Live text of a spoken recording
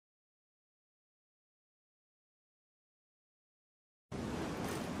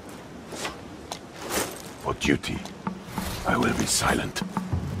For duty, I will be silent.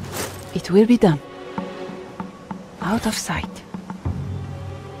 It will be done. Out of sight.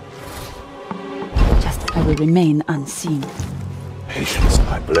 Just I will remain unseen. Patience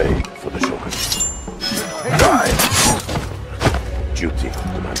I blade for the Shogun. Die! Duty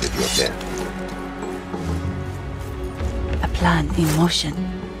demanded your death. A plan in motion.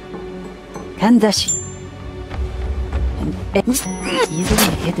 Kandashi. And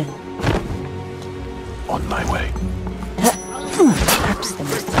easily hidden. On my way. Perhaps the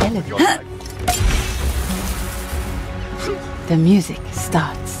most elegant. The music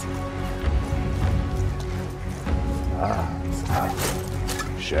starts.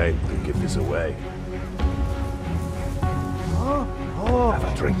 Shame to give this away. Have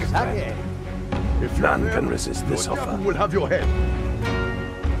a drink, friend. If none can resist this offer. Will have your head.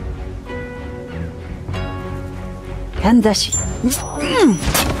 Kandashi.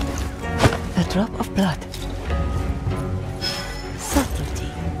 A drop of blood.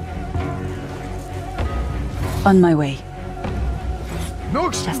 Subtlety. On my way.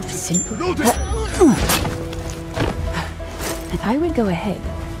 No Just a excuses. simple... No delay. And I will go ahead.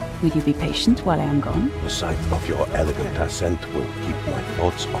 Will you be patient while I am gone? The sight of your elegant ascent will keep my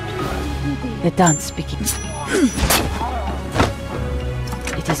thoughts occupied. The dance begins.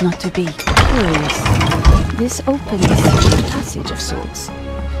 It is not to be. Curious. This opens a passage of sorts.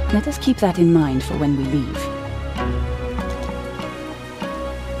 Let us keep that in mind for when we leave.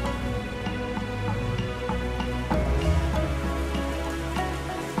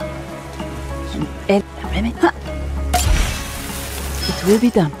 It will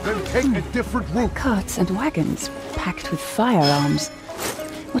be done. Then take a different route. Carts and wagons packed with firearms.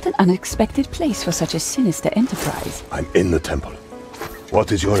 What an unexpected place for such a sinister enterprise. I'm in the temple.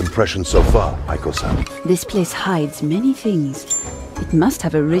 What is your impression so far, Aiko-san? This place hides many things. It must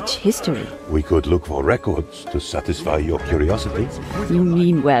have a rich history. We could look for records to satisfy your curiosity. You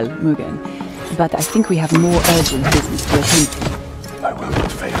mean well, Mugen. But I think we have more urgent business to attend to. I will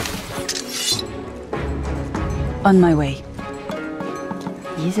not fail. On my way.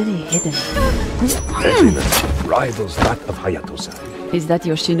 Easily hidden. Deadliness rivals that of Hayato-san. Is that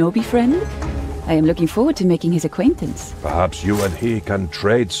your shinobi friend? I am looking forward to making his acquaintance. Perhaps you and he can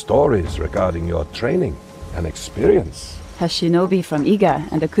trade stories regarding your training and experience. A shinobi from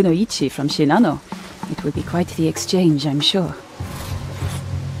Iga and a kunoichi from Shinano. It will be quite the exchange, I'm sure.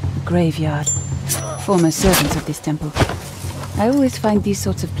 Graveyard. Former servants of this temple. I always find these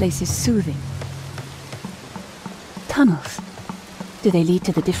sorts of places soothing. Tunnels. Do they lead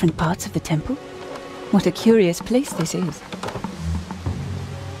to the different parts of the temple? What a curious place this is.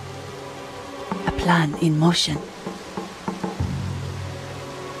 A plan in motion.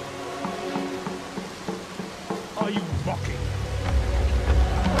 Are you mocking?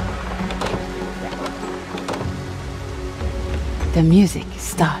 The music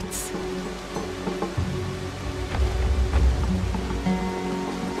starts.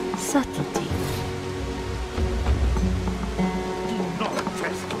 Subtlety.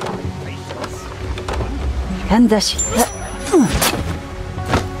 Kandashi.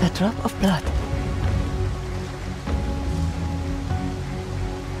 A drop of blood.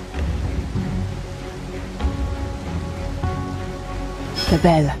 The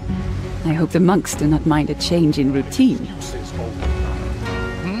bell. I hope the monks do not mind a change in routine.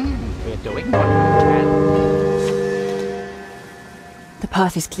 We're doing what we can. The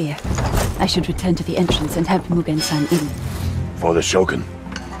path is clear. I should return to the entrance and help Mugen-san in. For the Shogun.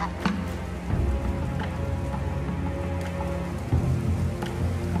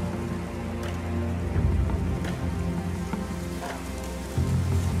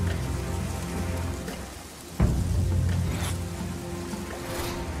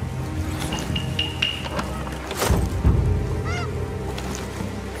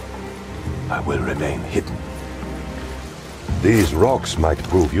 I will remain hidden. These rocks might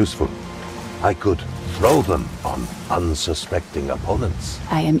prove useful. I could throw them on unsuspecting opponents.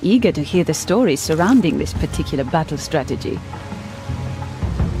 I am eager to hear the stories surrounding this particular battle strategy.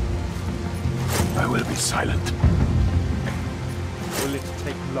 I will be silent. Will it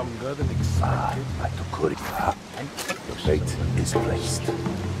take longer than expected? Matukuri. The fate is placed.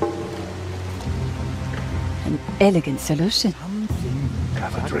 An elegant solution.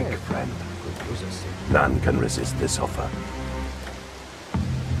 Have a drink, friend. None can resist this offer.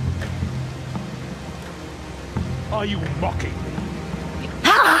 Are you mocking me?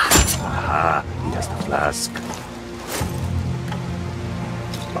 Ah, he has the flask.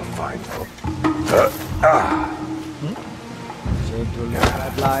 A fine folk.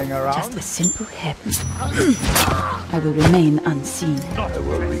 Lying around? Just a simple hairpin. I will remain unseen. I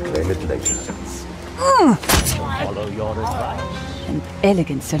will reclaim it later. Follow your advice. An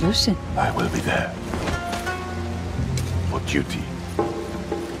elegant solution. I will be there. For duty.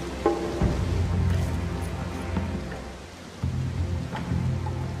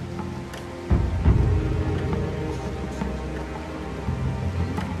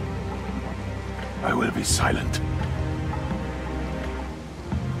 I will be silent.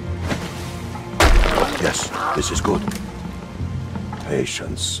 Yes, this is good.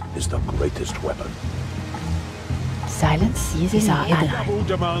 Patience is the greatest weapon. Silence is our ally. Double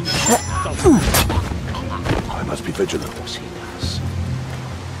demands. I must be vigilant. He does.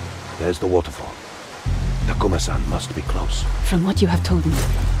 There's the waterfall. Takuma-san must be close. From what you have told me,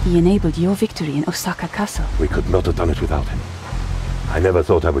 he enabled your victory in Osaka Castle. We could not have done it without him. I never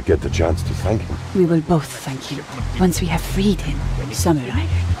thought I would get the chance to thank him. We will both thank you. Once we have freed him, samurai.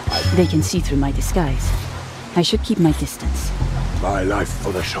 They can see through my disguise. I should keep my distance. My life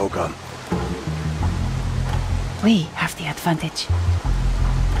for the Shogun. We have the advantage.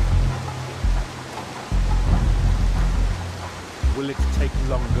 Will it take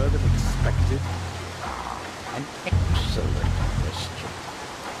longer than expected? An excellent question.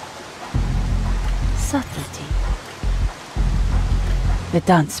 Subtlety. The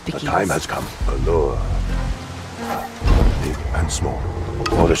dance The begins. time has come. Allure. Big and small.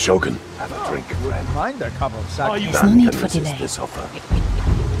 For the Shogun. Have a drink, friend. Mind a cup of There's sake. no None need can for resist delay. this offer.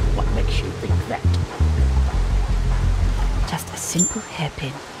 What makes you think that? Just a simple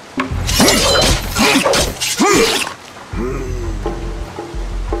hairpin.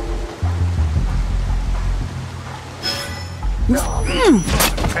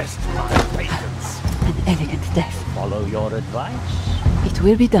 Test my patience. An elegant death. Follow your advice. It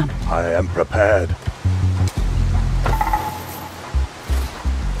will be done. I am prepared.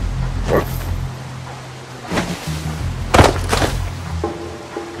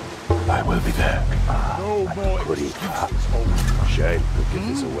 I will be there. No more Goody. excuses, old. Shame to give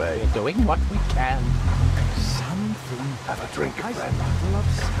this away. We're doing what we can. Something. Have a drink, I friend.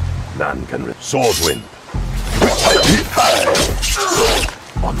 love None can sword wind.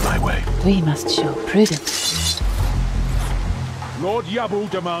 On my way. We must show prudence. Lord Yabu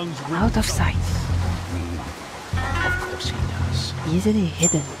demands Out of sight. Of course he does. Easily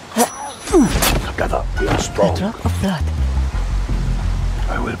hidden. Together we are A strong. drop of blood.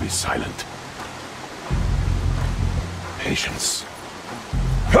 I will be silent. Patience.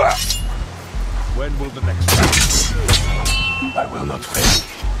 When will the next round? I will not fail.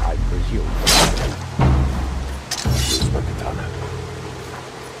 I presume. Use my katana.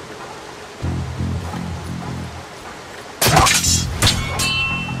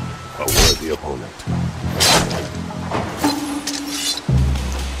 A worthy opponent.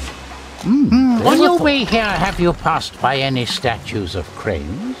 On your way here, have you passed by any statues of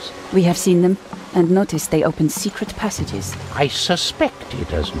cranes? We have seen them and noticed they open secret passages. I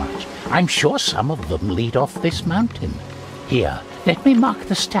suspected as much. I'm sure some of them lead off this mountain. Here, let me mark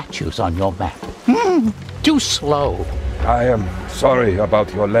the statues on your map. Too slow. I am sorry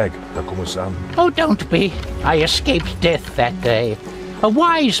about your leg, Takuma-san. Oh, don't be. I escaped death that day. A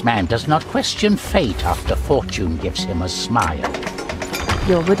wise man does not question fate after fortune gives him a smile.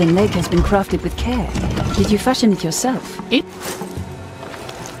 Your wooden leg has been crafted with care. Did you fashion it yourself?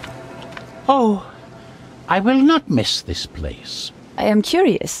 Oh, I will not miss this place. I am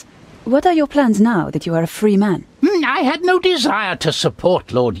curious. What are your plans now that you are a free man? I had no desire to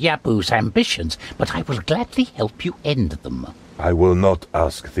support Lord Yabu's ambitions, but I will gladly help you end them. I will not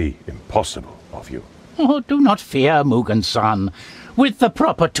ask the impossible of you. Oh, do not fear, Mugen-san. With the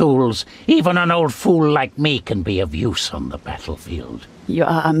proper tools, even an old fool like me can be of use on the battlefield. You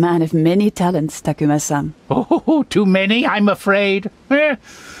are a man of many talents, Takuma-san. Oh, too many, I'm afraid.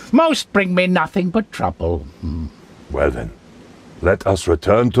 Most bring me nothing but trouble. Well then, let us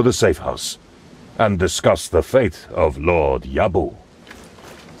return to the safe house and discuss the fate of Lord Yabu.